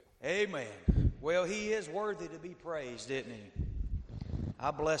Amen. Well, He is worthy to be praised, isn't He? I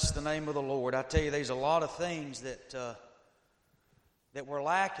bless the name of the Lord. I tell you, there's a lot of things that we're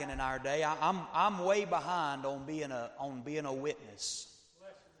lacking in our day. I'm way behind on being a witness.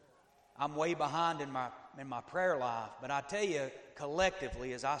 I'm way behind in my prayer life. But I tell you,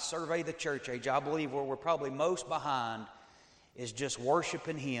 collectively, as I survey the church age, I believe where we're probably most behind is just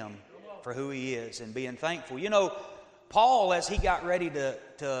worshiping Him for who He is and being thankful. You know, Paul, as he got ready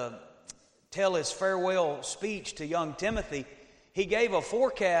to tell his farewell speech to young Timothy, he gave a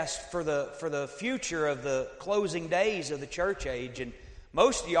forecast for the future of the closing days of the church age. And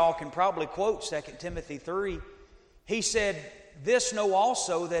most of y'all can probably quote 2 Timothy 3. He said, "This know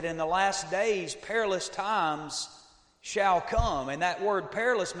also that in the last days perilous times shall come." And that word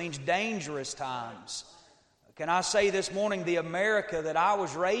perilous means dangerous times. Can I say this morning, the America that I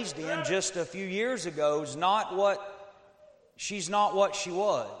was raised in just a few years ago is not what she's not what she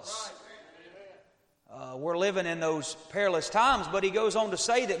was. We're living in those perilous times, but he goes on to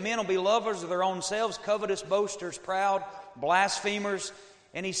say that men will be lovers of their own selves, covetous, boasters, proud, blasphemers.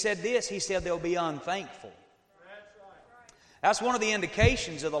 And he said this, he said they'll be unthankful. That's one of the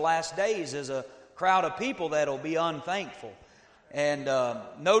indications of the last days, is a crowd of people that'll be unthankful. And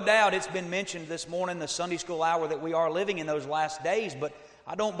no doubt it's been mentioned this morning, the Sunday school hour, that we are living in those last days, but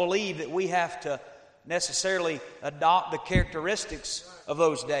I don't believe that we have to necessarily adopt the characteristics of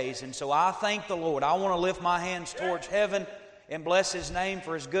those days. And so I thank the Lord. I want to lift my hands towards heaven and bless His name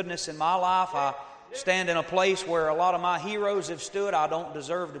for His goodness in my life. I stand in a place where a lot of my heroes have stood. I don't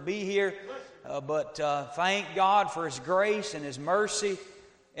deserve to be here, but thank God for His grace and His mercy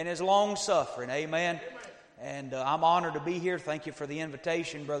and His long suffering. Amen. And I'm honored to be here. Thank you for the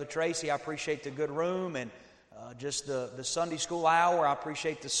invitation, Brother Tracy. I appreciate the good room and just the Sunday school hour. I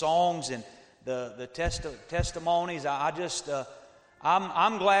appreciate the songs and the testimonies.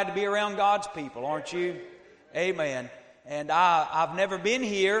 I'm glad to be around God's people, aren't you? Amen. And I've never been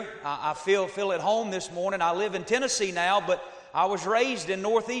here. I feel at home this morning. I live in Tennessee now, but I was raised in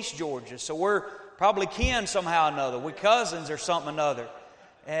northeast Georgia, so we're probably kin somehow or another. We're cousins or something or another.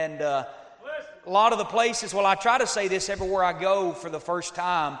 And a lot of the places, well, I try to say this everywhere I go for the first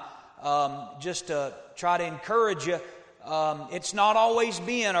time, just to try to encourage you. It's not always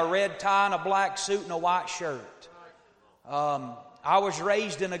been a red tie and a black suit and a white shirt. I was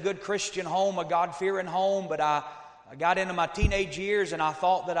raised in a good Christian home, a God-fearing home, but I got into my teenage years and I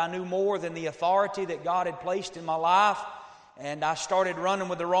thought that I knew more than the authority that God had placed in my life. And I started running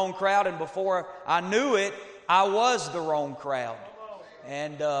with the wrong crowd, and before I knew it, I was the wrong crowd.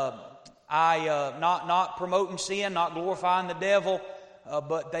 And not promoting sin, not glorifying the devil,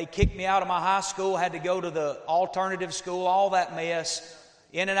 but they kicked me out of my high school, had to go to the alternative school, all that mess,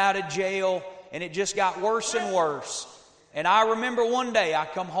 in and out of jail, and it just got worse and worse. And I remember one day I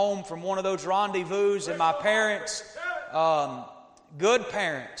come home from one of those rendezvous, and my parents, good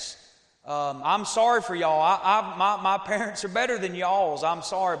parents, I'm sorry for y'all. My parents are better than y'all's. I'm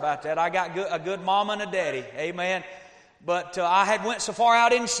sorry about that. I got a good mama and a daddy. Amen. But I had went so far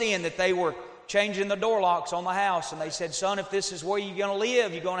out in sin that they were changing the door locks on the house, and they said, "Son, if this is where you're going to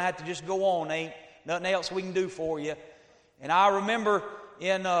live, you're going to have to just go on. Ain't nothing else we can do for you." And I remember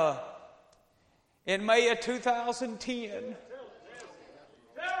in May of 2010,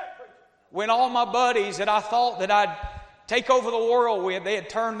 when all my buddies that I thought that I'd take over the world with, they had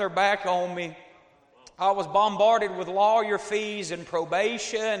turned their back on me. I was bombarded with lawyer fees and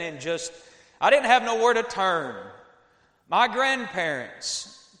probation, and just, I didn't have nowhere to turn. My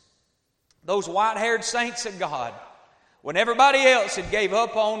grandparents, those white-haired saints of God, when everybody else had gave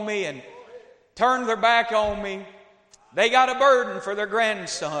up on me and turned their back on me, they got a burden for their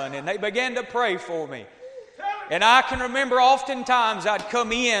grandson, and they began to pray for me. And I can remember oftentimes I'd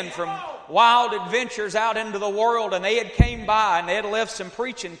come in from wild adventures out into the world, and they had came by and they had left some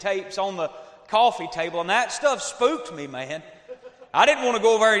preaching tapes on the coffee table, and that stuff spooked me, man. I didn't want to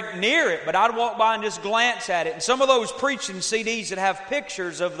go very near it, but I'd walk by and just glance at it. And some of those preaching CDs that have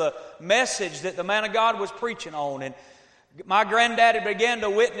pictures of the message that the man of God was preaching on. And my granddaddy began to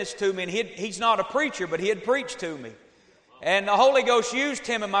witness to me, and he's not a preacher, but he had preached to me. And the Holy Ghost used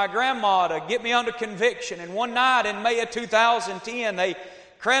him and my grandma to get me under conviction. And one night in May of 2010, they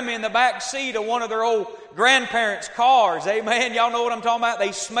crammed me in the back seat of one of their old grandparents' cars. Amen. Y'all know what I'm talking about?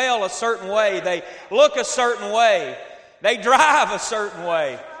 They smell a certain way. They look a certain way. They drive a certain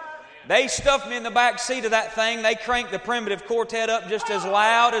way. They stuffed me in the back seat of that thing. They cranked the primitive quartet up just as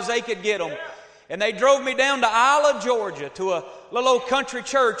loud as they could get them. And they drove me down to Isla, Georgia, to a little old country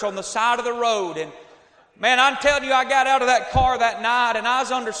church on the side of the road. And man, I'm telling you, I got out of that car that night and I was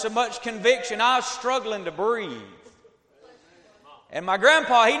under so much conviction, I was struggling to breathe. And my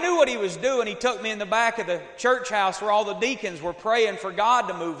grandpa, he knew what he was doing. He took me in the back of the church house where all the deacons were praying for God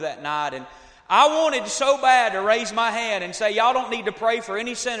to move that night. And I wanted so bad to raise my hand and say, y'all don't need to pray for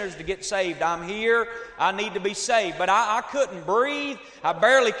any sinners to get saved. I'm here. I need to be saved. But I couldn't breathe. I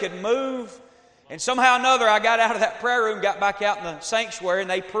barely could move. And somehow or another, I got out of that prayer room, got back out in the sanctuary, and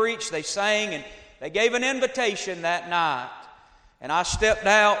they preached, they sang, and they gave an invitation that night. And I stepped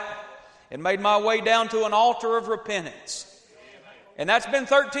out and made my way down to an altar of repentance. And that's been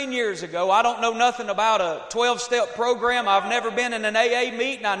 13 years ago. I don't know nothing about a 12-step program. I've never been in an AA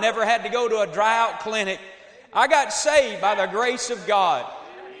meeting. I never had to go to a dry-out clinic. I got saved by the grace of God.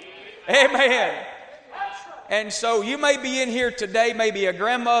 Amen. And so you may be in here today, maybe a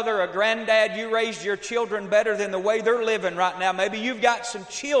grandmother, a granddad, you raised your children better than the way they're living right now. Maybe you've got some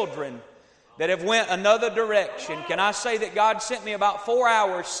children that have went another direction. Can I say that God sent me about 4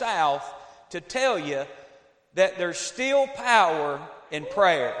 hours south to tell you that there's still power in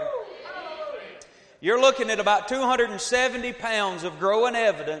prayer. You're looking at about 270 pounds of growing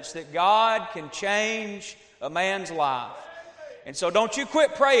evidence that God can change a man's life. And so don't you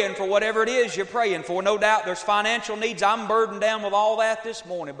quit praying for whatever it is you're praying for. No doubt there's financial needs. I'm burdened down with all that this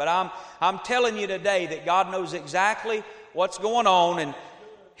morning. But I'm telling you today that God knows exactly what's going on, and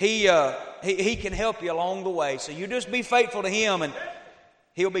He can help you along the way. So you just be faithful to Him, and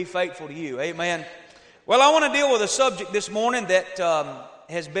He'll be faithful to you. Amen. Well, I want to deal with a subject this morning that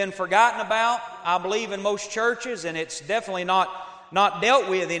has been forgotten about, I believe, in most churches, and it's definitely not dealt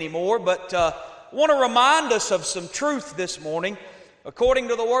with anymore. But I want to remind us of some truth this morning according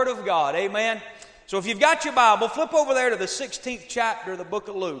to the Word of God. Amen. So if you've got your Bible, flip over there to the 16th chapter of the book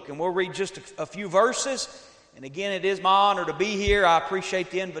of Luke, and we'll read just a few verses. And again, it is my honor to be here. I appreciate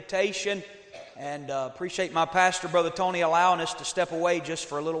the invitation, and appreciate my pastor, Brother Tony, allowing us to step away just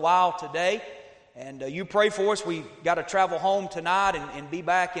for a little while today. And you pray for us. We got to travel home tonight and be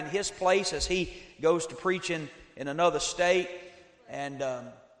back in his place as he goes to preaching in another state. And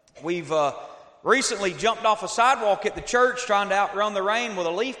we've recently jumped off a sidewalk at the church trying to outrun the rain with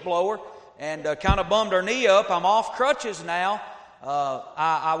a leaf blower, and kind of bummed our knee up. I'm off crutches now.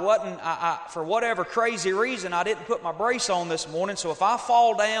 For whatever crazy reason, I didn't put my brace on this morning. So if I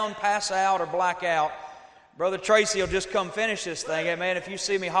fall down, pass out, or black out, Brother Tracy will just come finish this thing. Amen. If you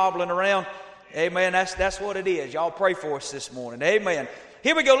see me hobbling around, amen, that's what it is. Y'all pray for us this morning. Amen.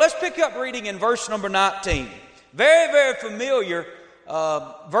 Here we go. Let's pick up reading in verse number 19. Very, very familiar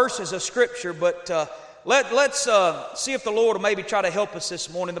verses of Scripture, but let's see if the Lord will maybe try to help us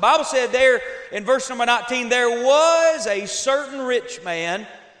this morning. The Bible said there in verse number 19, there was a certain rich man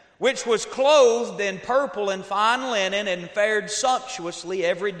which was clothed in purple and fine linen and fared sumptuously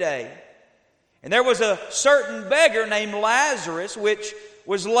every day. And there was a certain beggar named Lazarus, which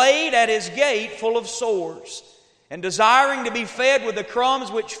was laid at his gate full of sores, and desiring to be fed with the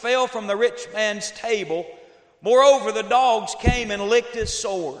crumbs which fell from the rich man's table. Moreover, the dogs came and licked his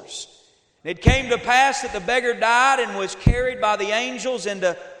sores. And it came to pass that the beggar died and was carried by the angels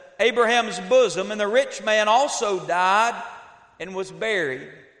into Abraham's bosom, and the rich man also died and was buried.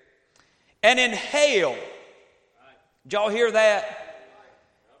 And in hell, did y'all hear that?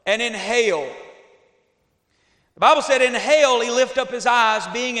 And in hell, the Bible said, in hell he lift up his eyes,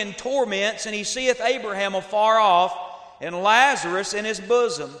 being in torments, and he seeth Abraham afar off, and Lazarus in his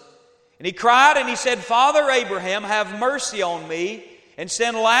bosom. And he cried, and he said, Father Abraham, have mercy on me, and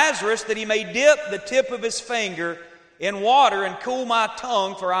send Lazarus, that he may dip the tip of his finger in water, and cool my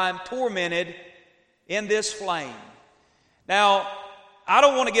tongue, for I am tormented in this flame. Now, I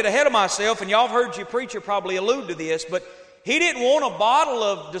don't want to get ahead of myself, and y'all have heard your preacher probably allude to this, but he didn't want a bottle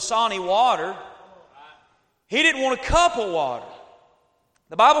of Dasani water. He didn't want a cup of water.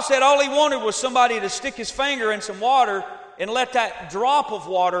 The Bible said all he wanted was somebody to stick his finger in some water and let that drop of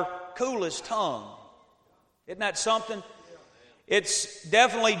water cool his tongue. Isn't that something? It's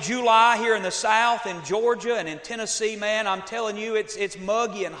definitely July here in the South, in Georgia and in Tennessee, man. I'm telling you, it's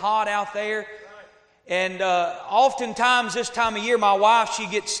muggy and hot out there. And oftentimes this time of year, my wife, she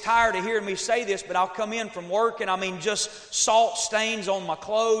gets tired of hearing me say this, but I'll come in from work and just salt stains on my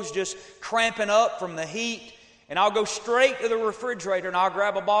clothes, just cramping up from the heat. And I'll go straight to the refrigerator and I'll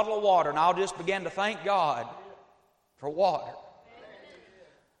grab a bottle of water and I'll just begin to thank God for water.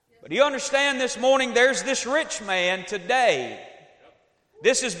 But do you understand this morning, there's this rich man today.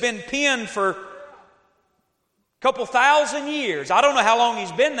 This has been penned for a couple thousand years. I don't know how long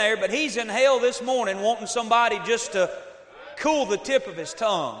he's been there, but he's in hell this morning wanting somebody just to cool the tip of his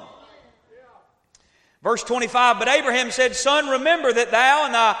tongue. Verse 25, but Abraham said, Son, remember that thou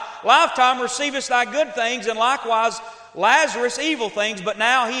in thy lifetime receivest thy good things, and likewise Lazarus evil things, but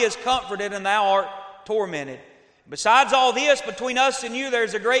now he is comforted and thou art tormented. Besides all this, between us and you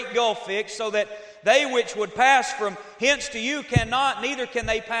there's a great gulf fixed, so that they which would pass from hence to you cannot, neither can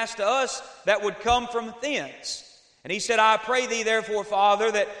they pass to us that would come from thence. And he said, I pray thee therefore,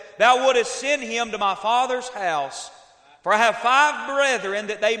 Father, that thou wouldest send him to my father's house. For I have 5 brethren,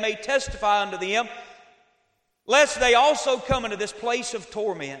 that they may testify unto them, lest they also come into this place of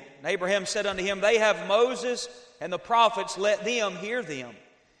torment. And Abraham said unto him, They have Moses and the prophets, let them hear them.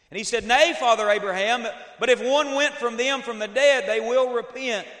 And he said, Nay, Father Abraham, but if one went from them from the dead, they will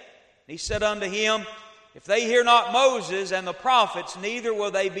repent. And he said unto him, If they hear not Moses and the prophets, neither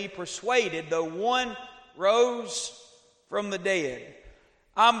will they be persuaded, though one rose from the dead.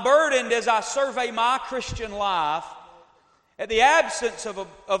 I'm burdened as I survey my Christian life at the absence of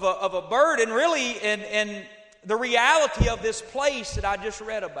a burden, really, in the reality of this place that I just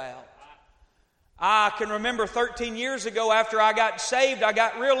read about. I can remember 13 years ago after I got saved, I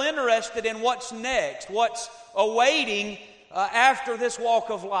got real interested in what's next, what's awaiting after this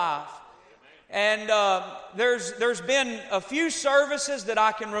walk of life. And there's been a few services that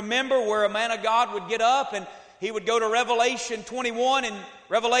I can remember where a man of God would get up and he would go to Revelation 21 and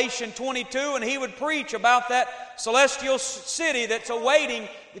Revelation 22, and he would preach about that celestial city that's awaiting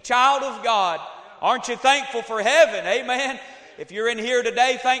the child of God. Aren't you thankful for heaven? Amen. If you're in here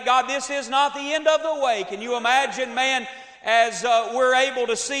today, thank God this is not the end of the way. Can you imagine, man, as we're able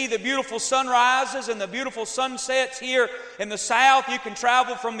to see the beautiful sunrises and the beautiful sunsets here in the south? You can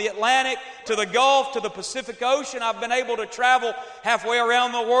travel from the Atlantic to the Gulf to the Pacific Ocean. I've been able to travel halfway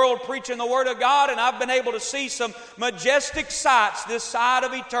around the world preaching the Word of God, and I've been able to see some majestic sights this side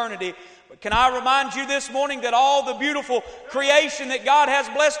of eternity. But can I remind you this morning that all the beautiful creation that God has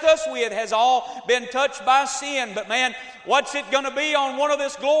blessed us with has all been touched by sin. But man, what's it going to be on one of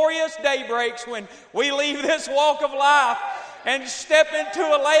this glorious daybreaks when we leave this walk of life and step into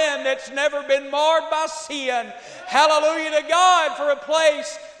a land that's never been marred by sin? Hallelujah to God for a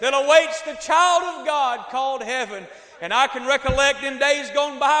place that awaits the child of God called heaven. And I can recollect in days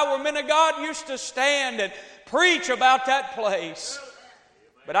gone by where men of God used to stand and preach about that place.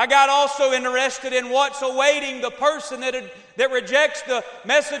 But I got also interested in what's awaiting the person that rejects the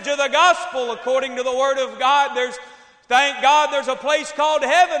message of the gospel according to the Word of God. Thank God there's a place called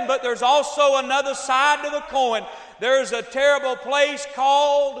heaven, but there's also another side to the coin. There's a terrible place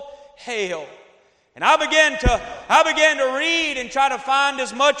called hell. And I began to read and try to find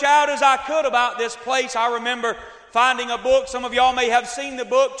as much out as I could about this place. I remember finding a book. Some of y'all may have seen the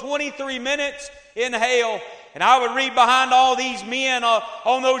book, 23 Minutes in Hell. And I would read behind all these men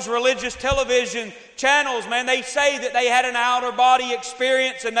on those religious television channels. Man, they say that they had an outer body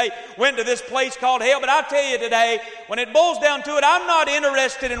experience and they went to this place called hell. But I tell you today, when it boils down to it, I'm not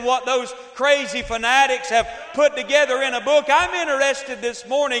interested in what those crazy fanatics have put together in a book. I'm interested this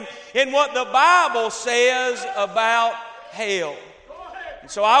morning in what the Bible says about hell.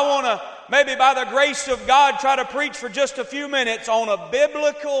 And so I want to, maybe by the grace of God, try to preach for just a few minutes on a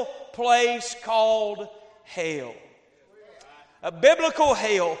biblical place called hell. A biblical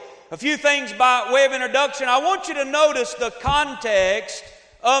hell. A few things by way of introduction. I want you to notice the context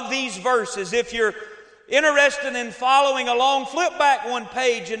of these verses. If you're interested in following along, flip back one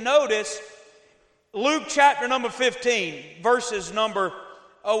page and notice Luke chapter number 15, verses number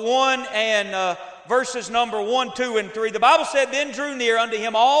 1 and verses number 1, 2, and 3. The Bible said, Then drew near unto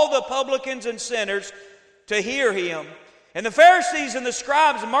him all the publicans and sinners to hear him. And the Pharisees and the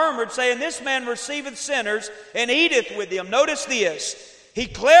scribes murmured, saying, This man receiveth sinners and eateth with them. Notice this. He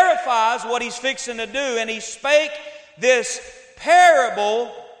clarifies what he's fixing to do, and he spake this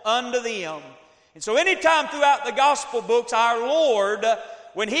parable unto them. And so anytime throughout the gospel books, our Lord,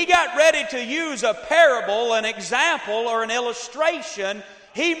 when he got ready to use a parable, an example, or an illustration,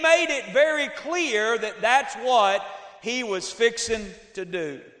 he made it very clear that that's what he was fixing to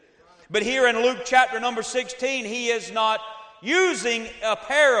do. But here in Luke chapter number 16, he is not using a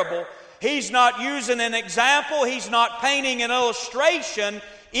parable. He's not using an example. He's not painting an illustration.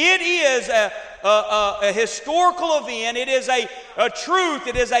 It is a historical event. It is a truth.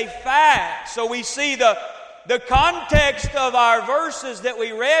 It is a fact. So we see the context of our verses that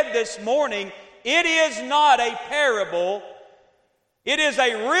we read this morning. It is not a parable. It is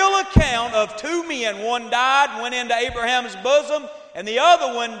a real account of two men. One died, went into Abraham's bosom, and the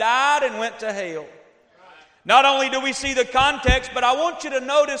other one died and went to hell. Not only do we see the context, but I want you to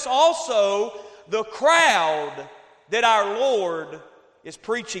notice also the crowd that our Lord is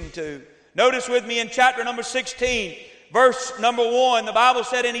preaching to. Notice with me in chapter number 16, verse number 1, the Bible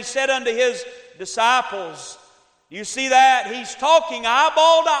said, And he said unto his disciples, you see that? He's talking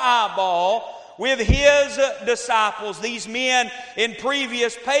eyeball to eyeball with His disciples. These men in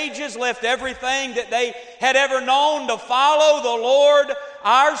previous pages left everything that they had ever known to follow the Lord,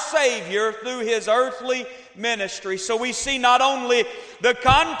 our Savior, through His earthly ministry. So we see not only the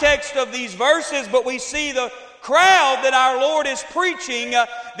context of these verses, but we see the crowd that our Lord is preaching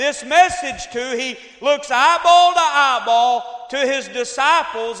this message to. He looks eyeball to eyeball to His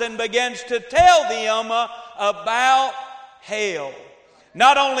disciples and begins to tell them about hell.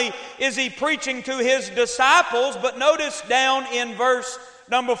 Not only is He preaching to His disciples, but notice down in verse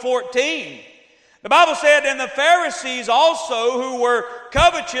number 14. The Bible said, "And the Pharisees also, who were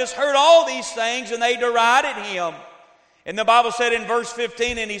covetous, heard all these things, and they derided Him." And the Bible said in verse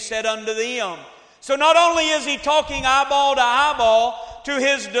 15, "And He said unto them." So not only is He talking eyeball to eyeball to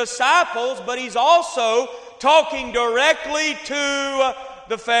His disciples, but He's also talking directly to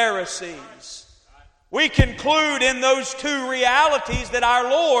the Pharisees. We conclude in those two realities that our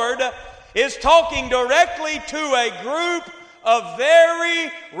Lord is talking directly to a group of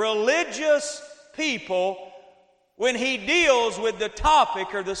very religious people when He deals with the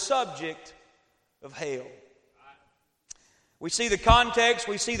topic or the subject of hell. We see the context,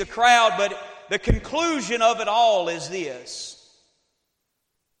 we see the crowd, but the conclusion of it all is this.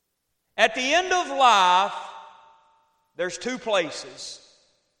 At the end of life, there's two places.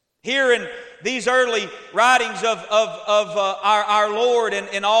 Here in these early writings of our Lord and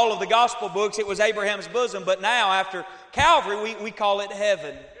in all of the gospel books, it was Abraham's bosom, but now after Calvary, we call it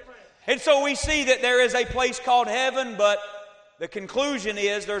heaven. And so we see that there is a place called heaven, but the conclusion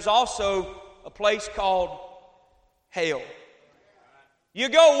is there's also a place called hell. You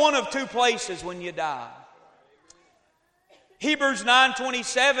go one of two places when you die. Hebrews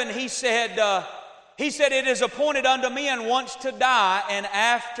 9:27, he said, "It is appointed unto men once to die, and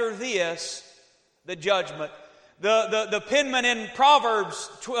after this, the judgment." The penman in Proverbs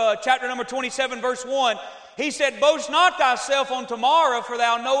chapter number 27, verse 1, he said, "Boast not thyself on tomorrow, for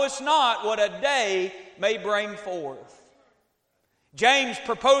thou knowest not what a day may bring forth." James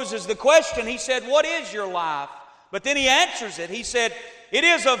proposes the question. He said, "What is your life?" But then he answers it. He said, "It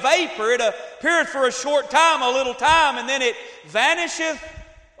is a vapor. It appeareth for a short time, a little time, and then it vanisheth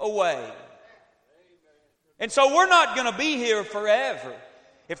away." And so we're not going to be here forever.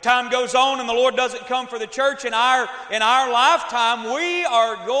 If time goes on and the Lord doesn't come for the church in our lifetime, we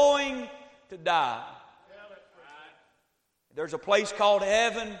are going to die. There's a place called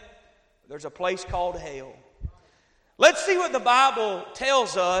heaven. There's a place called hell. Let's see what the Bible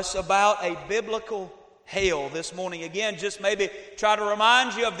tells us about a biblical hell this morning. Again, just maybe try to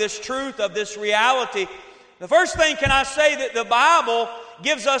remind you of this truth, of this reality. The first thing, can I say that the Bible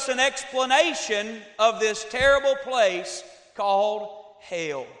gives us an explanation of this terrible place called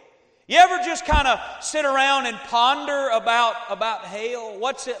hell. You ever just kind of sit around and ponder about hell?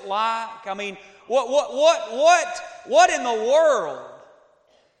 What's it like? I mean, what in the world?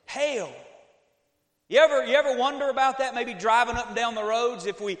 Hell. You ever wonder about that? Maybe driving up and down the roads,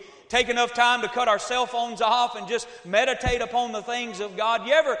 if we take enough time to cut our cell phones off and just meditate upon the things of God.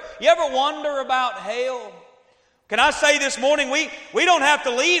 You ever wonder about hell? Can I say this morning, we don't have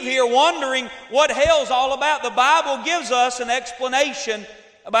to leave here wondering what hell's all about. The Bible gives us an explanation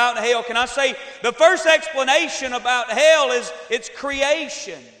about hell. Can I say the first explanation about hell is its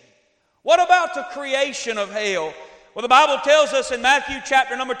creation. What about the creation of hell? Well, the Bible tells us in Matthew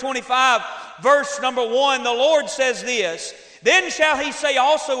chapter number 25, verse number 1, the Lord says this, "Then shall He say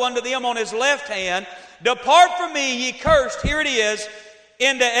also unto them on His left hand, Depart from me, ye cursed," here it is,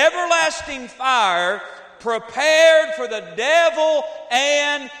 "into everlasting fire, prepared for the devil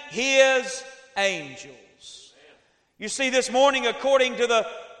and his angels." You see, this morning, according to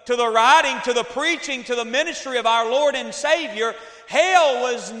the writing, to the preaching, to the ministry of our Lord and Savior, hell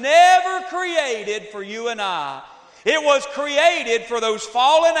was never created for you and I. It was created for those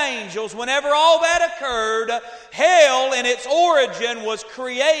fallen angels. Whenever all that occurred, hell in its origin was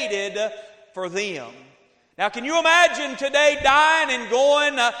created for them. Now, can you imagine today dying and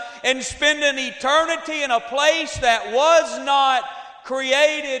going and spending eternity in a place that was not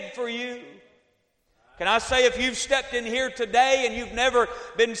created for you? Can I say, if you've stepped in here today and you've never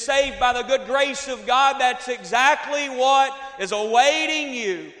been saved by the good grace of God, that's exactly what is awaiting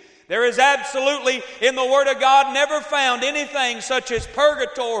you. There is absolutely, in the Word of God, never found anything such as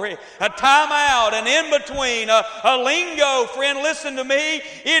purgatory, a time out, an in-between, a lingo. Friend, listen to me.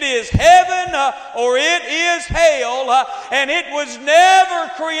 It is heaven or it is hell, and it was never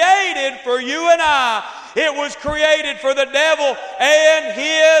created for you and I. It was created for the devil and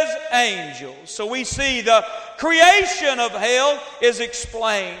his angels. So we see the creation of hell is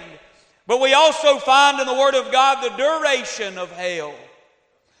explained. But we also find in the Word of God the duration of hell.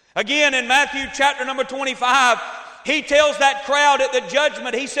 Again, in Matthew chapter number 25, He tells that crowd at the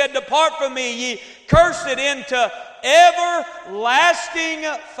judgment, He said, "Depart from me, ye cursed, into everlasting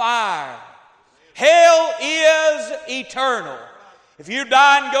fire." Hell is eternal. If you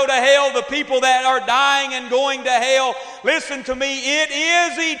die and go to hell, the people that are dying and going to hell, listen to me, it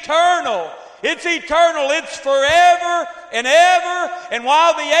is eternal. It's eternal. It's forever and ever. And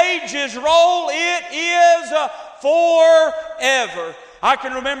while the ages roll, it is forever. I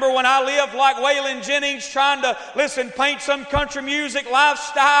can remember when I lived like Waylon Jennings, trying to, paint some country music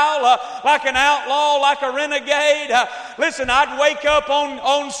lifestyle, like an outlaw, like a renegade. I'd wake up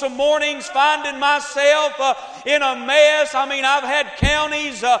on some mornings finding myself in a mess. I mean, I've had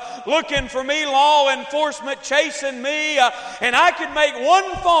counties looking for me, law enforcement chasing me, and I could make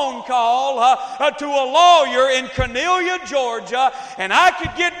one phone call to a lawyer in Cornelia, Georgia, and I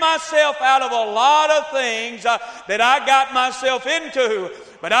could get myself out of a lot of things that I got myself into.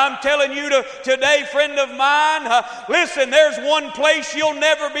 But I'm telling you today, friend of mine, there's one place you'll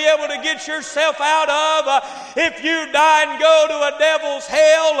never be able to get yourself out of. If you die and go to a devil's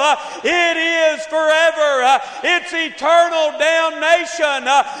hell, it is forever. It's eternal damnation.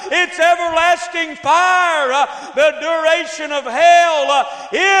 It's everlasting fire. The duration of hell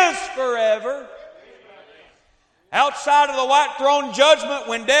is forever. Outside of the white throne judgment,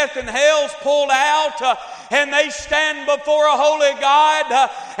 when death and hell's pulled out, and they stand before a holy God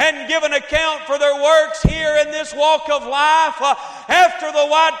and give an account for their works here in this walk of life, after the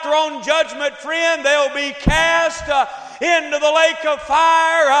white throne judgment, friend, they'll be cast into the lake of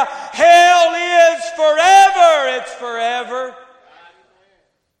fire. Hell is forever. It's forever.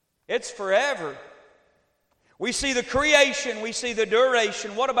 It's forever. We see the creation, we see the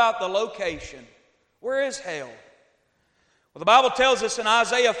duration. What about the location? Where is hell? Well, the Bible tells us in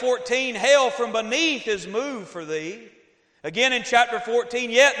Isaiah 14, "Hell from beneath is moved for thee." Again in chapter 14,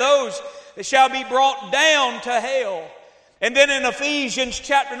 "Yet those that shall be brought down to hell." And then in Ephesians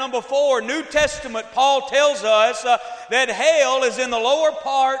chapter number 4, New Testament, Paul tells us that hell is in the lower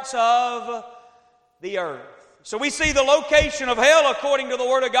parts of the earth. So we see the location of hell, according to the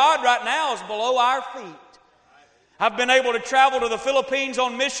Word of God, right now is below our feet. I've been able to travel to the Philippines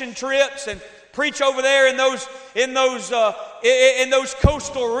on mission trips and preach over there in those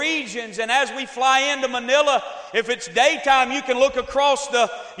coastal regions. And as we fly into Manila, if it's daytime, you can look across the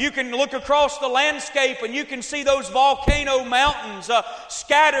landscape, and you can see those volcano mountains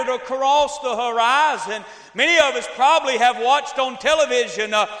scattered across the horizon. Many of us probably have watched on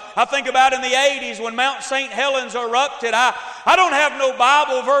television. I think about in the 80s when Mount St. Helens erupted. I don't have no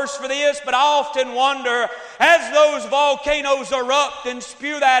Bible verse for this, but I often wonder, as those volcanoes erupt and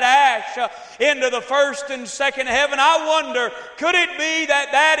spew that ash into the first and second heaven, I wonder, could it be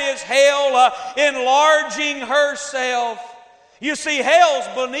that is hell enlarging herself? You see, hell's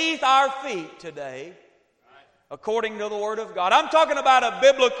beneath our feet today, according to the Word of God. I'm talking about a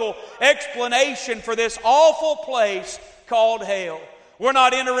biblical explanation for this awful place called hell. We're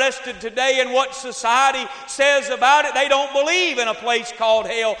not interested today in what society says about it. They don't believe in a place called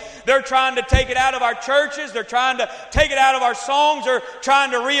hell. They're trying to take it out of our churches. They're trying to take it out of our songs. They're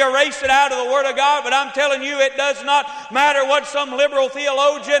trying to re-erase it out of the Word of God. But I'm telling you, it does not matter what some liberal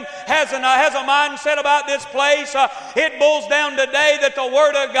theologian has a mindset about this place. It boils down today that the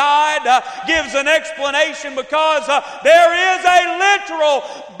Word of God gives an explanation, because there is a literal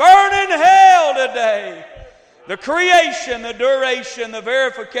burning hell today. The creation, the duration, the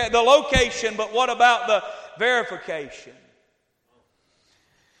verification, the location, but what about the verification?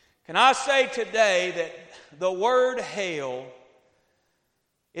 Can I say today that the word hell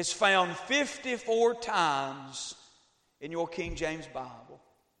is found 54 times in your King James Bible?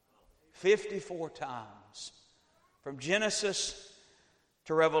 54 times. From Genesis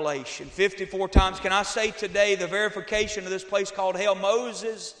to Revelation. 54 times. Can I say today the verification of this place called hell?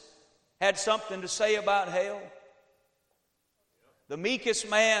 Moses had something to say about hell. The meekest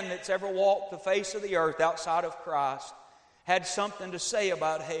man that's ever walked the face of the earth outside of Christ had something to say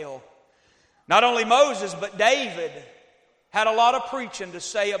about hell. Not only Moses, but David had a lot of preaching to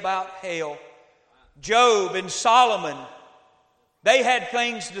say about hell. Job and Solomon, they had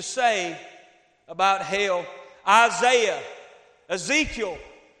things to say about hell. Isaiah, Ezekiel,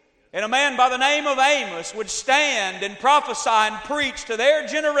 and a man by the name of Amos would stand and prophesy and preach to their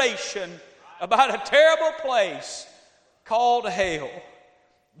generation about a terrible place called hell.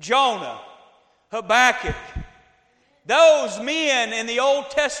 Jonah, Habakkuk, those men in the Old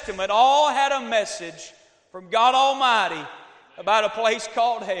Testament all had a message from God Almighty about a place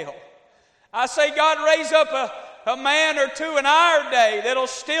called hell. I say, God, raise up a man or two in our day that'll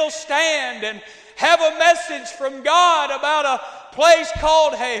still stand and have a message from God about a place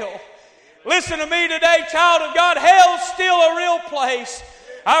called hell. Listen to me today, child of God. Hell's still a real place.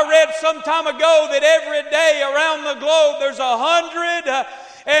 I read some time ago that every day around the globe there's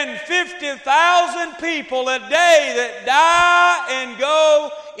 150,000 people a day that die and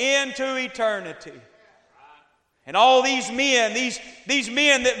go into eternity. And all these men, these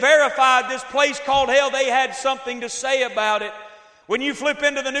men that verified this place called hell, they had something to say about it. When you flip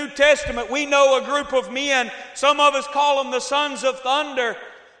into the New Testament, we know a group of men. Some of us call them the sons of thunder.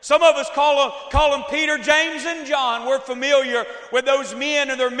 Some of us call them Peter, James, and John. We're familiar with those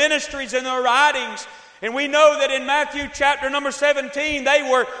men and their ministries and their writings. And we know that in Matthew chapter number 17, they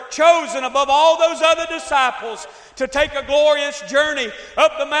were chosen above all those other disciples to take a glorious journey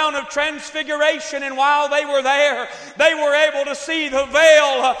up the Mount of Transfiguration. And while they were there, they were able to see the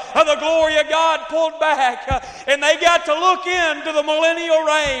veil of the glory of God pulled back. And they got to look into the millennial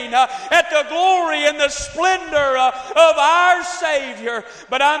reign at the glory and the splendor of our Savior.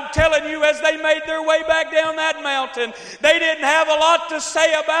 But I'm telling you, as they made their way back down that mountain, they didn't have a lot to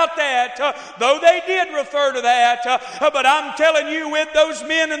say about that, though they did refer to that. But I'm telling you, with those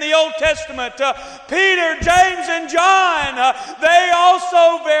men in the Old Testament, Peter, James, and John, they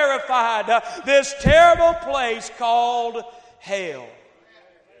also verified this terrible place called hell.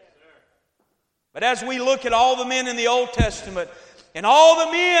 But as we look at all the men in the Old Testament and all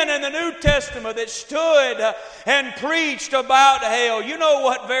the men in the New Testament that stood and preached about hell, you know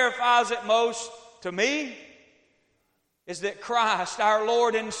what verifies it most to me? Is that Christ, our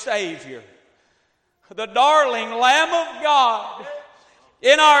Lord and Savior, the darling Lamb of God,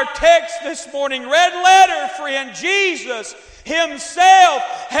 in our text this morning, red letter, friend, Jesus Himself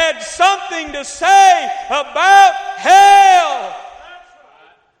had something to say about hell.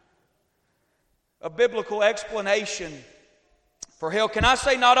 A biblical explanation for hell. Can I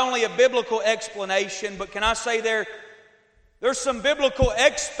say not only a biblical explanation, but can I say there's some biblical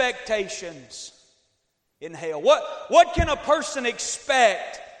expectations in hell? What can a person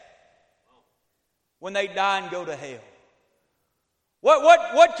expect when they die and go to hell?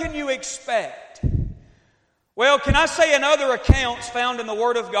 What can you expect? Well, can I say in other accounts found in the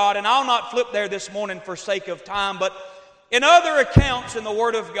Word of God, and I'll not flip there this morning for sake of time, but in other accounts in the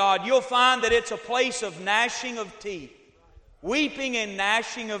Word of God, you'll find that it's a place of gnashing of teeth. Weeping and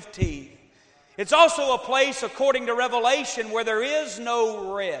gnashing of teeth. It's also a place, according to Revelation, where there is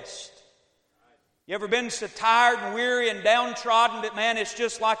no rest. You ever been so tired and weary and downtrodden that, man, it's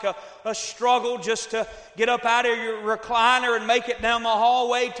just like a struggle just to get up out of your recliner and make it down the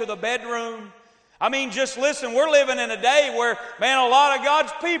hallway to the bedroom? I mean, just listen, we're living in a day where, man, a lot of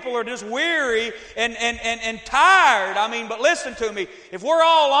God's people are just weary and tired. I mean, but listen to me. If we're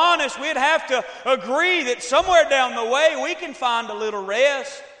all honest, we'd have to agree that somewhere down the way we can find a little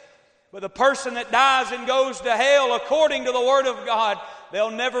rest. But the person that dies and goes to hell, according to the Word of God,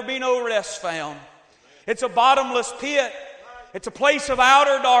 there'll never be no rest found. It's a bottomless pit. It's a place of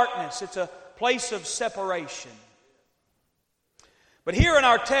outer darkness. It's a place of separation. But here in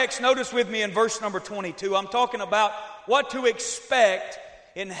our text, notice with me in verse number 22, I'm talking about what to expect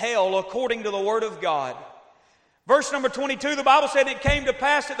in hell according to the Word of God. Verse number 22, the Bible said, it came to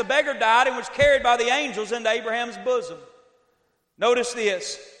pass that the beggar died and was carried by the angels into Abraham's bosom. Notice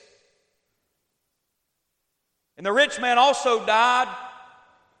this. And the rich man also died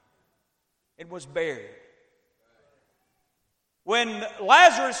and was buried. When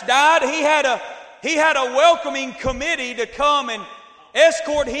Lazarus died, he had a welcoming committee to come and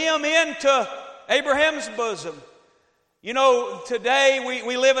escort him into Abraham's bosom. You know, today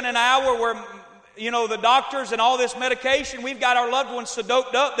we live in an hour where, you know, the doctors and all this medication, we've got our loved ones so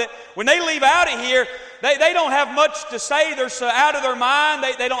doped up that when they leave out of here, they don't have much to say. They're so out of their mind.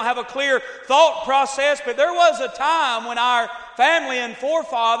 They don't have a clear thought process. But there was a time when our family and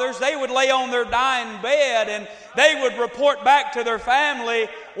forefathers, they would lay on their dying bed and they would report back to their family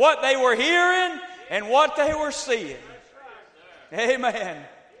what they were hearing and what they were seeing. Amen.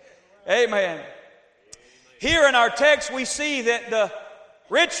 Amen. Here in our text we see that the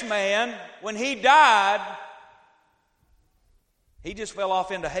rich man, when he died, he just fell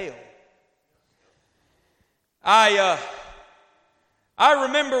off into hell. I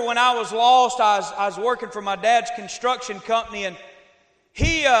remember when I was lost, I was working for my dad's construction company, and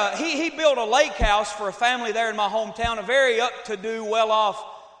he built a lake house for a family there in my hometown, a very up-to-do, well-off,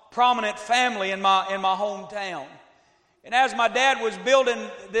 prominent family in my hometown. And as my dad was building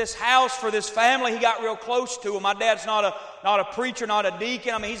this house for this family, he got real close to him. My dad's not a preacher, not a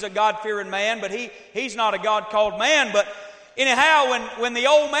deacon. I mean, he's a God-fearing man, but he's not a God-called man. But anyhow, when the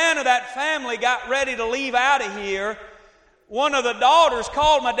old man of that family got ready to leave out of here, one of the daughters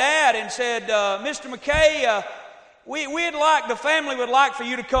called my dad and said, Mr. McCabe, the family would like for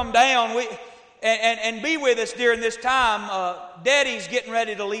you to come down and be with us during this time. Daddy's getting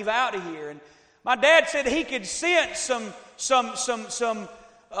ready to leave out of here. And my dad said he could sense some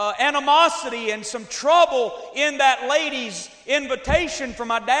animosity and some trouble in that lady's invitation for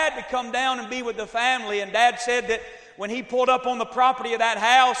my dad to come down and be with the family. And Dad said that when he pulled up on the property of that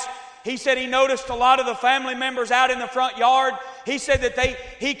house, he said he noticed a lot of the family members out in the front yard. He said that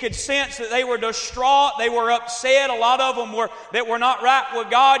he could sense that they were distraught, they were upset. A lot of them were not right with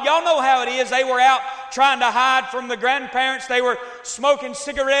God. Y'all know how it is. They were out trying to hide from the grandparents. They were smoking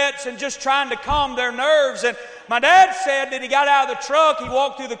cigarettes and just trying to calm their nerves. And my dad said that he got out of the truck, he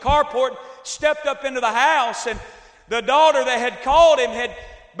walked through the carport, stepped up into the house, and the daughter that had called him had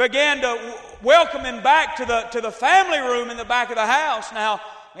began to welcome him back to the family room in the back of the house. Now,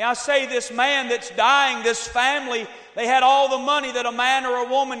 may I say, this man that's dying, this family, they had all the money that a man or a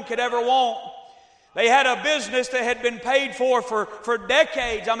woman could ever want. They had a business that had been paid for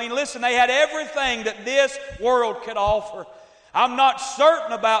decades. I mean, listen, they had everything that this world could offer. I'm not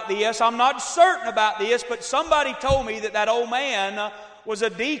certain about this, but somebody told me that old man was a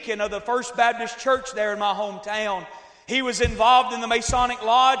deacon of the First Baptist Church there in my hometown. He was involved in the Masonic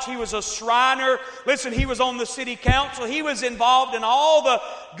Lodge. He was a Shriner. Listen, he was on the city council. He was involved in all the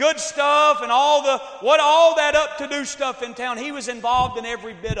good stuff and all that up-to-do stuff in town. He was involved in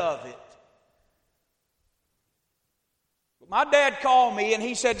every bit of it. But my dad called me and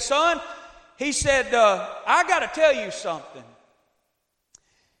he said, son, I got to tell you something.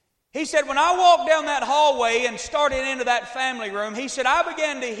 He said, when I walked down that hallway and started into that family room, he said, I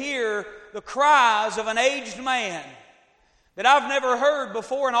began to hear the cries of an aged man that I've never heard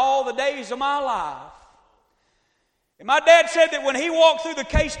before in all the days of my life. And my dad said that when he walked through the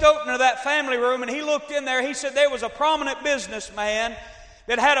cased opening of that family room and he looked in there, he said there was a prominent businessman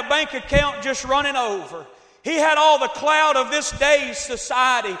that had a bank account just running over. He had all the clout of this day's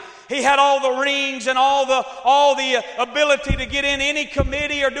society. He had all the rings and all the ability to get in any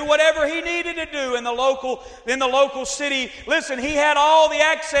committee or do whatever he needed to do in the local city. Listen, he had all the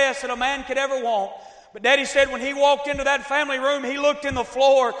access that a man could ever want. But Daddy said when he walked into that family room, he looked in the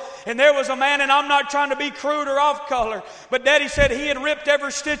floor and there was a man, and I'm not trying to be crude or off color, but Daddy said he had ripped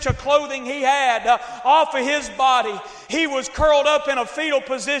every stitch of clothing he had off of his body. He was curled up in a fetal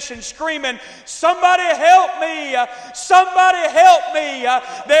position screaming, somebody help me, somebody help me,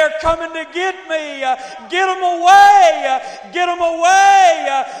 they're coming to get me, get them away, get them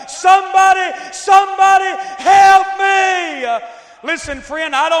away, somebody help me. Listen,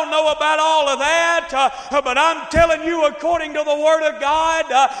 friend, I don't know about all of that, but I'm telling you according to the Word of God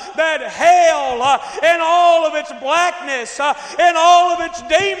that hell and all of its blackness and all of its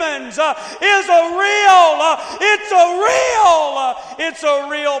demons it's a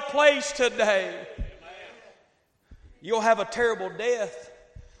real place today. You'll have a terrible death.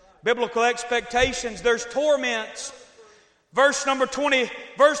 Biblical expectations, there's torments. Verse number 23,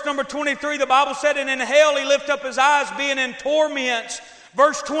 the Bible said, and in hell he lift up his eyes being in torments.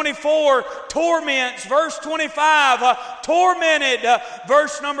 Verse 24, torments. Verse 25, tormented.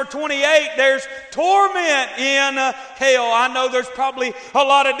 Verse number 28, there's torment in hell. I know there's probably a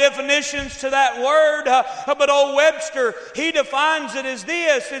lot of definitions to that word, but old Webster, he defines it as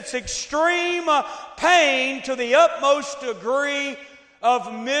this. It's extreme pain to the utmost degree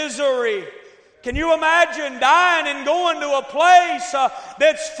of misery. Can you imagine dying and going to a place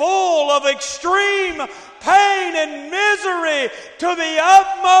that's full of extreme pain and misery to the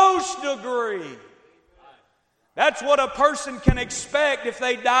utmost degree? That's what a person can expect if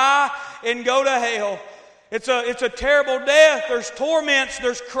they die and go to hell. It's a terrible death. There's torments.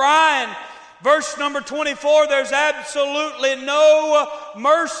 There's crying. Verse number 24, there's absolutely no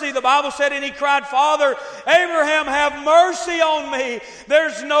mercy. The Bible said, and he cried, Father, Abraham, have mercy on me.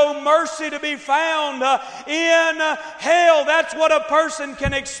 There's no mercy to be found in hell. That's what a person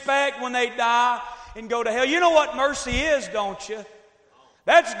can expect when they die and go to hell. You know what mercy is, don't you?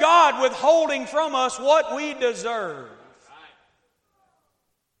 That's God withholding from us what we deserve.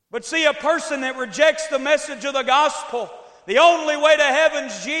 But see, a person that rejects the message of the gospel, the only way to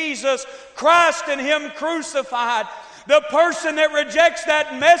heaven's Jesus Christ and Him crucified. The person that rejects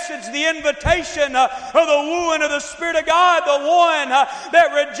that message, the invitation of the wooing of the Spirit of God, the one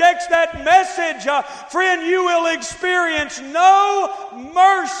that rejects that message, friend, you will experience no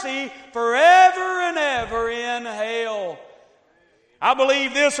mercy forever and ever in hell. I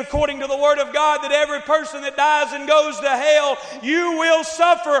believe this according to the Word of God, that every person that dies and goes to hell, you will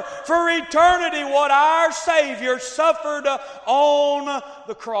suffer for eternity what our Savior suffered on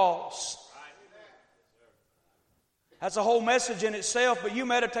the cross. That's a whole message in itself, but you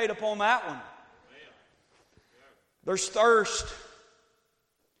meditate upon that one. There's thirst.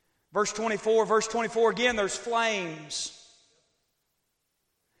 Verse 24 again, there's flames.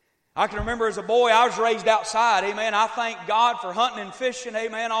 I can remember as a boy, I was raised outside, amen. I thank God for hunting and fishing,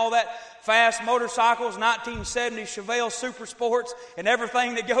 amen. All that fast motorcycles, 1970 Chevelle Super Sports, and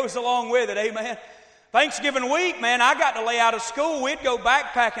everything that goes along with it, amen. Thanksgiving week, man, I got to lay out of school. We'd go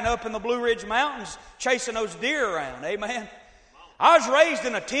backpacking up in the Blue Ridge Mountains, chasing those deer around, amen. I was raised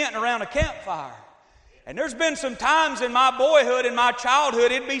in a tent around a campfire. And there's been some times in my boyhood, in my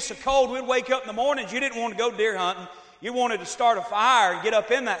childhood, it'd be so cold, we'd wake up in the mornings, you didn't want to go deer hunting. You wanted to start a fire and get up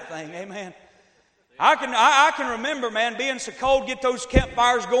in that thing, amen. I can remember, man, being so cold, get those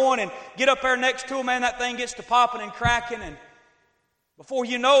campfires going and get up there next to them, man, that thing gets to popping and cracking. And before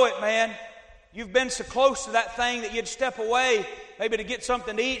you know it, man, you've been so close to that thing that you'd step away, maybe to get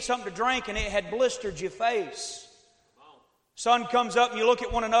something to eat, something to drink, and it had blistered your face. Sun comes up and you look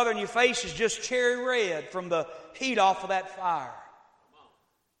at one another and your face is just cherry red from the heat off of that fire.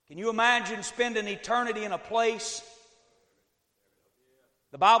 Can you imagine spending eternity in a place,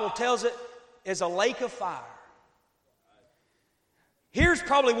 the Bible tells it, is a lake of fire? Here's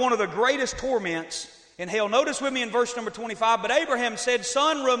probably one of the greatest torments in hell. Notice with me in verse number 25, but Abraham said,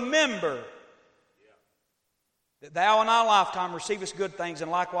 Son, remember that thou in thy lifetime receivest good things, and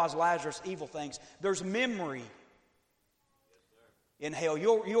likewise Lazarus evil things. There's memory in hell.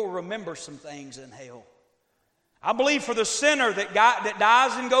 You'll remember some things in hell. I believe for the sinner that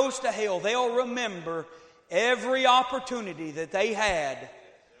dies and goes to hell, they'll remember every opportunity that they had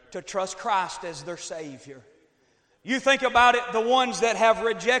to trust Christ as their Savior. You think about it, the ones that have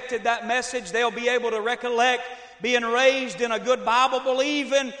rejected that message, they'll be able to recollect being raised in a good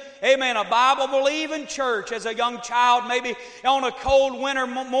Bible-believing, amen, a Bible-believing church as a young child, maybe on a cold winter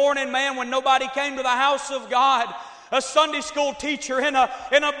morning, man, when nobody came to the house of God. A Sunday school teacher in a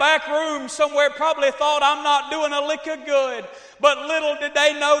back room somewhere probably thought, I'm not doing a lick of good. But little did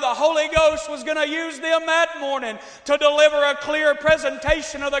they know the Holy Ghost was going to use them that morning to deliver a clear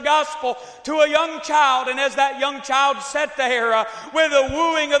presentation of the gospel to a young child. And as that young child sat there with the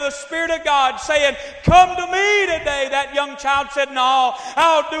wooing of the Spirit of God saying, come to me today, that young child said, no,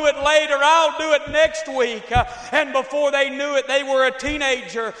 I'll do it later. I'll do it next week. And before they knew it, they were a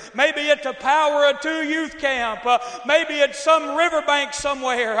teenager. Maybe at the Power of Two youth camp. Maybe at some riverbank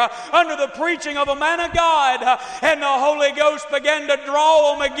somewhere under the preaching of a man of God. And the Holy Ghost began to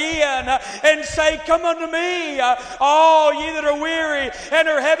draw them again and say, come unto me, all ye that are weary and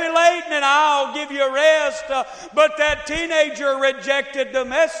are heavy laden, and I'll give you rest. But that teenager rejected the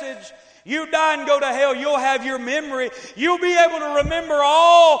message. You die and go to hell, you'll have your memory. You'll be able to remember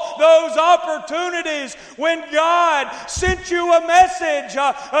all those opportunities when God sent you a message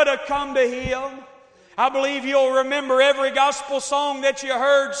to come to Him. I believe you'll remember every gospel song that you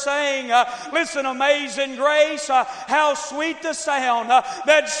heard saying, listen, amazing grace, how sweet the sound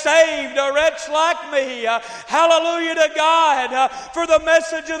that saved a wretch like me. Hallelujah to God for the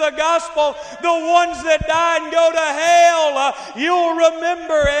message of the gospel. The ones that die and go to hell, you'll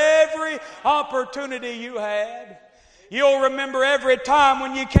remember every opportunity you had. You'll remember every time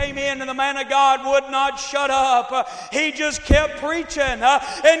when you came in and the man of God would not shut up. He just kept preaching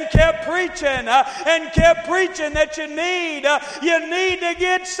and kept preaching and kept preaching that you need to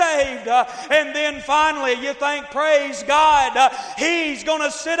get saved. And then finally you think, praise God, He's going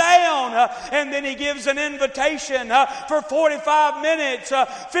to sit down. And then He gives an invitation for 45 minutes,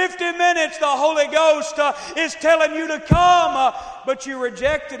 50 minutes. The Holy Ghost is telling you to come, but you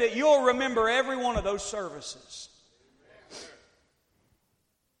rejected it. You'll remember every one of those services.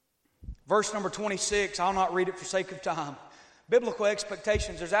 Verse number 26, I'll not read it for sake of time. Biblical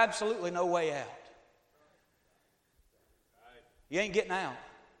expectations, there's absolutely no way out. You ain't getting out.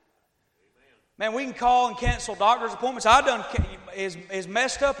 Man, we can call and cancel doctor's appointments. I've done, as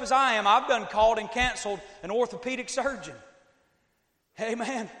messed up as I am, I've done called and canceled an orthopedic surgeon.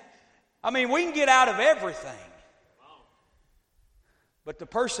 Amen. I mean, we can get out of everything. But the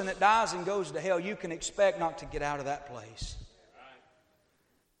person that dies and goes to hell, you can expect not to get out of that place.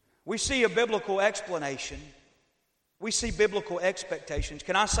 We see a biblical explanation. We see biblical expectations.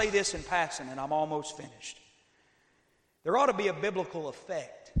 Can I say this in passing, and I'm almost finished? There ought to be a biblical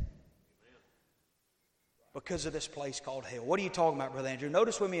effect because of this place called hell. What are you talking about, Brother Andrew?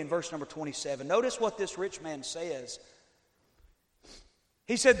 Notice with me in verse number 27. Notice what this rich man says.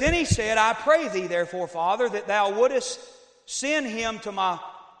 He said, then he said, I pray thee, therefore, Father, that thou wouldest send him to my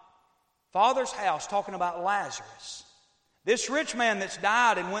father's house, talking about Lazarus. This rich man that's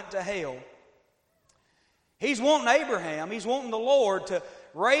died and went to hell, he's wanting Abraham, he's wanting the Lord to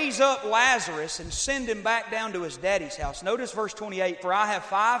raise up Lazarus and send him back down to his daddy's house. Notice verse 28, for I have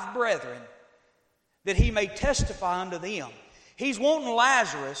 5 brethren, that he may testify unto them. He's wanting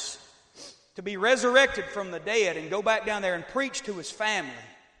Lazarus to be resurrected from the dead and go back down there and preach to his family.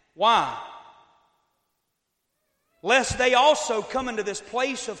 Why? Lest they also come into this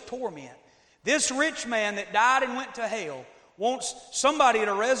place of torment. This rich man that died and went to hell wants somebody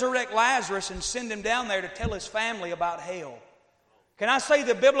to resurrect Lazarus and send him down there to tell his family about hell. Can I say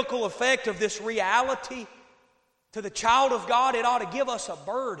the biblical effect of this reality to the child of God? It ought to give us a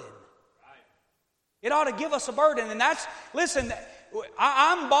burden. It ought to give us a burden. And that's, listen,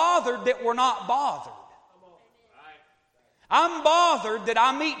 I'm bothered that we're not bothered. I'm bothered that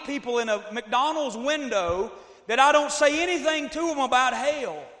I meet people in a McDonald's window that I don't say anything to them about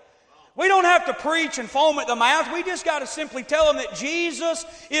hell. We don't have to preach and foam at the mouth. We just got to simply tell them that Jesus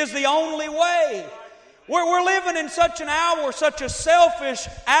is the only way. We're living in such an hour, such a selfish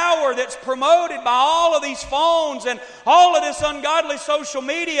hour that's promoted by all of these phones and all of this ungodly social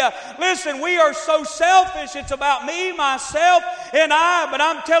media. Listen, we are so selfish. It's about me, myself, and I. But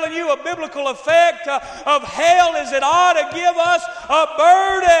I'm telling you, a biblical effect of hell is it ought to give us a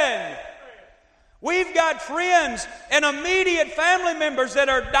burden. We've got friends and immediate family members that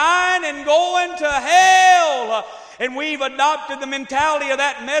are dying and going to hell. And we've adopted the mentality of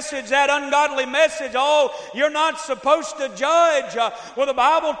that message, that ungodly message. Oh, you're not supposed to judge. Well, the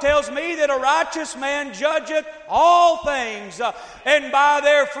Bible tells me that a righteous man judgeth all things, and by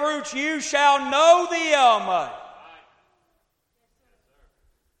their fruits you shall know them.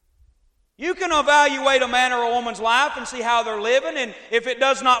 You can evaluate a man or a woman's life and see how they're living, and if it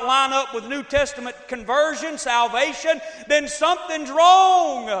does not line up with New Testament conversion, salvation, then something's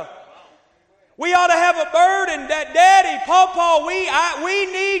wrong. We ought to have a burden that, Daddy, Pawpaw,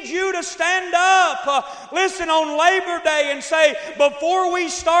 we need you to stand up. Listen, on Labor Day and say, before we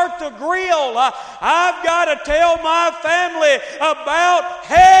start the grill, I've got to tell my family about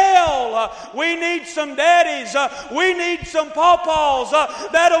hell. We need some daddies. We need some Pawpaws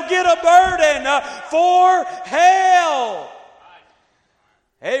that'll get a burden for hell.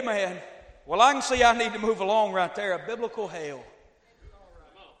 Amen. Well, I can see I need to move along right there. A biblical hell.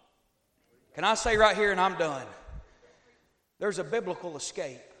 Can I say right here, and I'm done, there's a biblical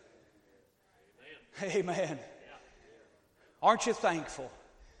escape. Amen. Aren't you thankful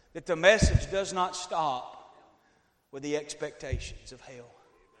that the message does not stop with the expectations of hell?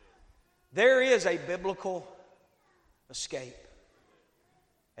 There is a biblical escape.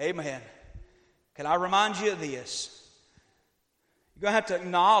 Amen. Can I remind you of this? You're going to have to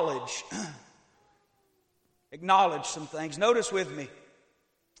acknowledge some things. Notice with me.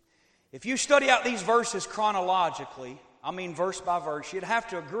 If you study out these verses chronologically, I mean verse by verse, you'd have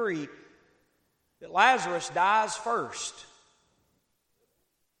to agree that Lazarus dies first.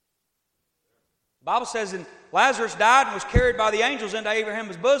 The Bible says that Lazarus died and was carried by the angels into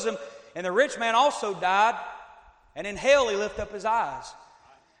Abraham's bosom, and the rich man also died, and in hell he lifted up his eyes.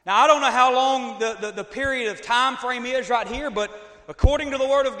 Now, I don't know how long the period of time frame is right here, but according to the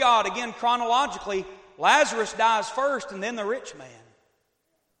Word of God, again chronologically, Lazarus dies first and then the rich man.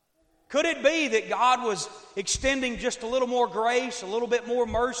 Could it be that God was extending just a little more grace, a little bit more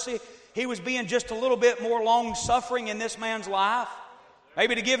mercy? He was being just a little bit more long-suffering in this man's life?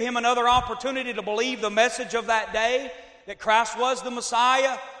 Maybe to give him another opportunity to believe the message of that day, that Christ was the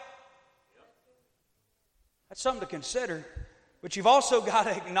Messiah? That's something to consider. But you've also got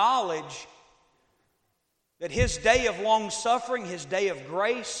to acknowledge that his day of long-suffering, his day of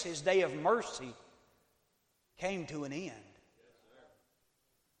grace, his day of mercy came to an end.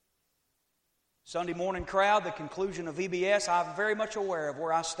 Sunday morning crowd, the conclusion of VBS, I'm very much aware of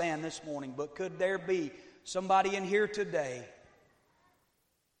where I stand this morning, but could there be somebody in here today?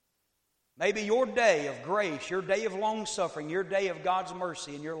 Maybe your day of grace, your day of long-suffering, your day of God's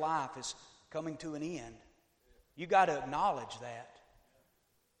mercy in your life is coming to an end. You got to acknowledge that.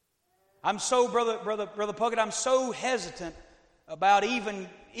 I'm so, Brother Puckett, I'm so hesitant about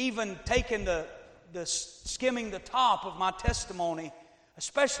even taking the skimming the top of my testimony,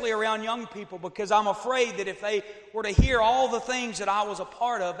 especially around young people, because I'm afraid that if they were to hear all the things that I was a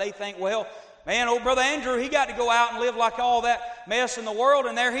part of, they think, well, man, old Brother Andrew, he got to go out and live like all that mess in the world,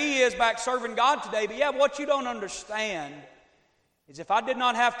 and there he is back serving God today. But yeah, what you don't understand is if I did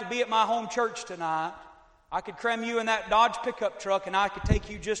not have to be at my home church tonight, I could cram you in that Dodge pickup truck and I could take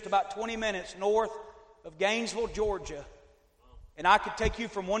you just about 20 minutes north of Gainesville, Georgia. And I could take you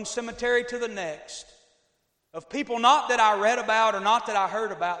from one cemetery to the next. of people not that I read about or not that I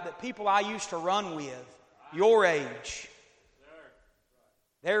heard about, that people I used to run with, your age.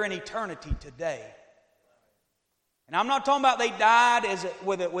 They're in eternity today. And I'm not talking about they died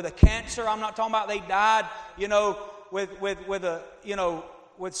with a cancer. I'm not talking about they died,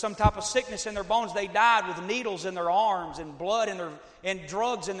 with some type of sickness in their bones. They died with needles in their arms and blood and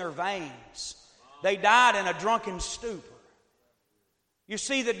drugs in their veins. They died in a drunken stupor. You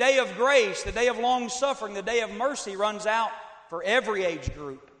see, the day of grace, the day of long suffering, the day of mercy runs out for every age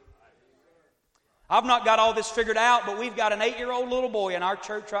group. I've not got all this figured out, but we've got an 8-year-old little boy in our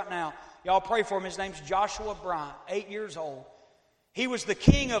church right now. Y'all pray for him. His name's Joshua Bryant, 8 years old. He was the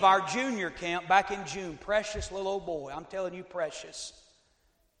king of our junior camp back in June. Precious little old boy. I'm telling you, precious.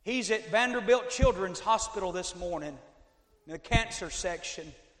 He's at Vanderbilt Children's Hospital this morning in the cancer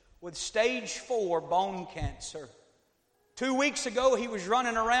section with stage 4 bone cancer. 2 weeks ago, he was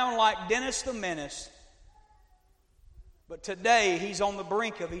running around like Dennis the Menace. But today, he's on the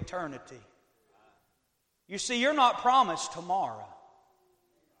brink of eternity. You see, you're not promised tomorrow.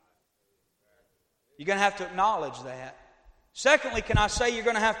 You're going to have to acknowledge that. Secondly, can I say you're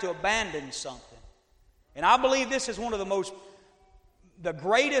going to have to abandon something? And I believe this is one of the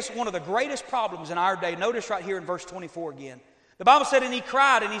greatest problems in our day. Notice right here in verse 24 again. The Bible said, and he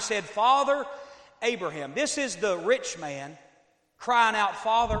cried and he said, Father Abraham. This is the rich man crying out,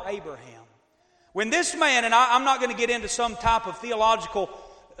 Father Abraham. When this man, and I'm not going to get into some type of theological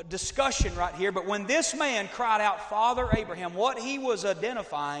discussion right here, but when this man cried out, Father Abraham, what he was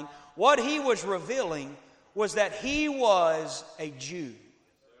identifying, what he was revealing was that he was a Jew.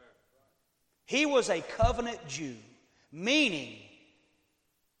 He was a covenant Jew, meaning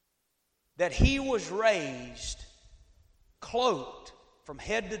that he was raised cloaked from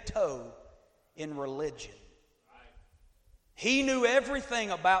head to toe in religion. He knew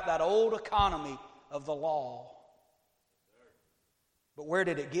everything about that old economy of the law. But where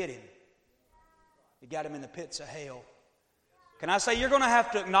did it get him? It got him in the pits of hell. Can I say, you're going to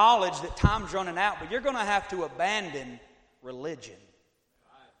have to acknowledge that time's running out, but you're going to have to abandon religion.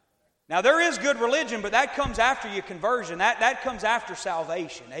 Now, there is good religion, but that comes after your conversion. That comes after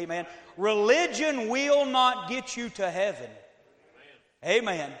salvation. Amen. Religion will not get you to heaven.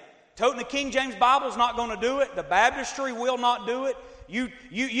 Amen. Toting the King James Bible is not going to do it. The baptistry will not do it. You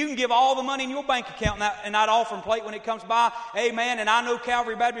can give all the money in your bank account in that offering plate when it comes by. Amen. And I know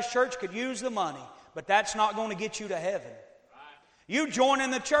Calvary Baptist Church could use the money, but that's not going to get you to heaven. You join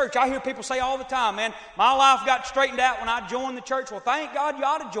in the church. I hear people say all the time, man, my life got straightened out when I joined the church. Well, thank God you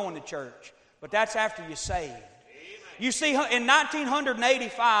ought to join the church. But that's after you're saved. You see, in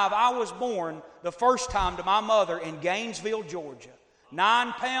 1985, I was born the first time to my mother in Gainesville, Georgia.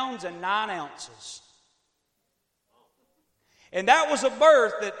 9 pounds and 9 ounces. And that was a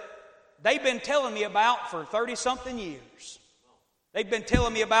birth that they've been telling me about for 30-something years. They've been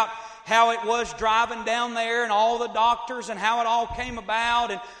telling me about how it was driving down there and all the doctors and how it all came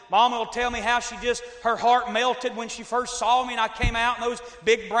about. And Mama will tell me how her heart melted when she first saw me and I came out and those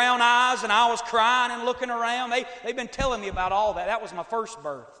big brown eyes and I was crying and looking around. They've been telling me about all that. That was my first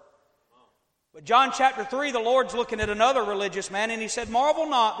birth. But John chapter 3, the Lord's looking at another religious man and he said, marvel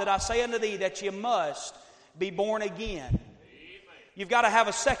not that I say unto thee that you must be born again. You've got to have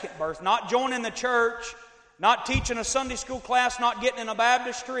a second birth, not joining the church, not teaching a Sunday school class, not getting in a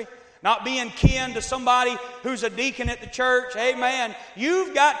baptistry, not being kin to somebody who's a deacon at the church. Amen.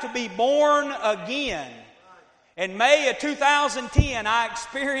 You've got to be born again. In May of 2010, I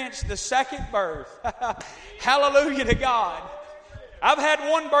experienced the second birth. Hallelujah to God. I've had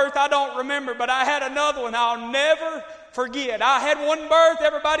one birth I don't remember, but I had another one I'll never forget. I had one birth,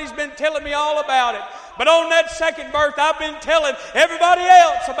 everybody's been telling me all about it. But on that second birth, I've been telling everybody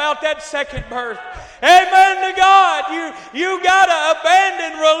else about that second birth. Amen to God. You got to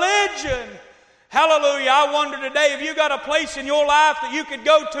abandon religion. Hallelujah. I wonder today if you got a place in your life that you could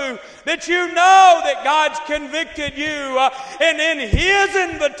go to that you know that God's convicted you. And in His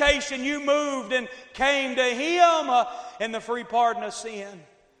invitation you moved and came to Him in the free pardon of sin.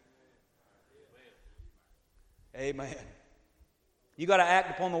 Amen. You got to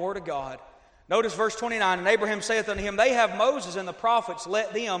act upon the Word of God. Notice verse 29. And Abraham saith unto him, they have Moses and the prophets,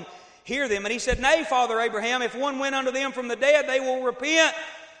 let them hear them. And he said, nay, Father Abraham, if one went unto them from the dead, they will repent.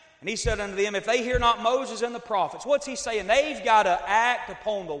 And he said unto them, if they hear not Moses and the prophets. What's he saying? They've got to act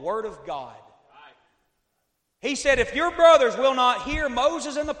upon the Word of God. He said, if your brothers will not hear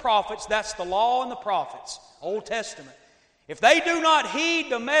Moses and the prophets, that's the law and the prophets, Old Testament. If they do not heed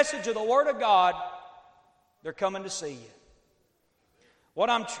the message of the Word of God, they're coming to see you. What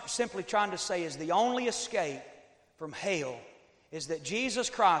I'm simply trying to say is the only escape from hell is that Jesus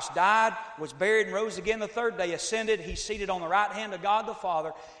Christ died, was buried, and rose again the third day, ascended. He's seated on the right hand of God the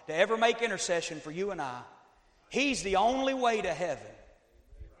Father to ever make intercession for you and I. He's the only way to heaven.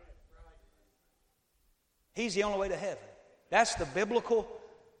 He's the only way to heaven. That's the biblical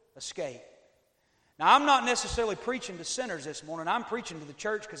escape. Now, I'm not necessarily preaching to sinners this morning. I'm preaching to the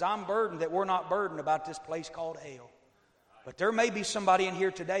church because I'm burdened that we're not burdened about this place called hell. But there may be somebody in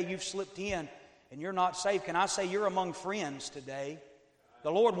here today, you've slipped in and you're not saved. Can I say you're among friends today?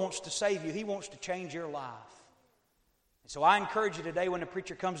 The Lord wants to save you. He wants to change your life. And so I encourage you today when the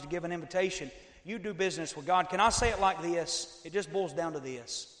preacher comes to give an invitation, you do business with God. Can I say it like this? It just boils down to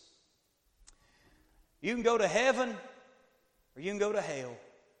this. You can go to heaven or you can go to hell,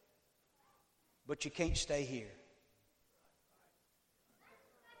 but you can't stay here.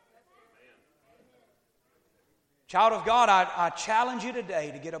 Child of God, I challenge you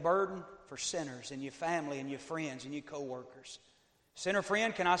today to get a burden for sinners and your family and your friends and your co-workers. Sinner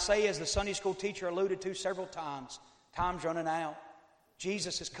friend, can I say, as the Sunday school teacher alluded to several times, time's running out.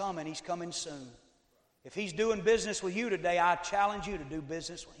 Jesus is coming. He's coming soon. If He's doing business with you today, I challenge you to do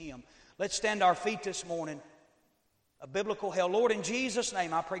business with Him. Let's stand to our feet this morning. A biblical hell. Lord, in Jesus'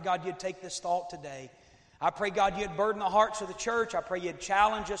 name, I pray, God, You'd take this thought today. I pray, God, You'd burden the hearts of the church. I pray You'd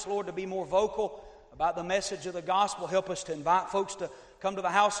challenge us, Lord, to be more vocal about the message of the gospel. Help us to invite folks to come to the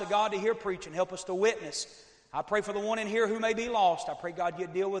house of God to hear preaching. Help us to witness. I pray for the one in here who may be lost. I pray, God,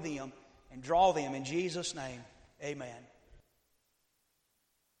 You'd deal with them and draw them in Jesus' name. Amen.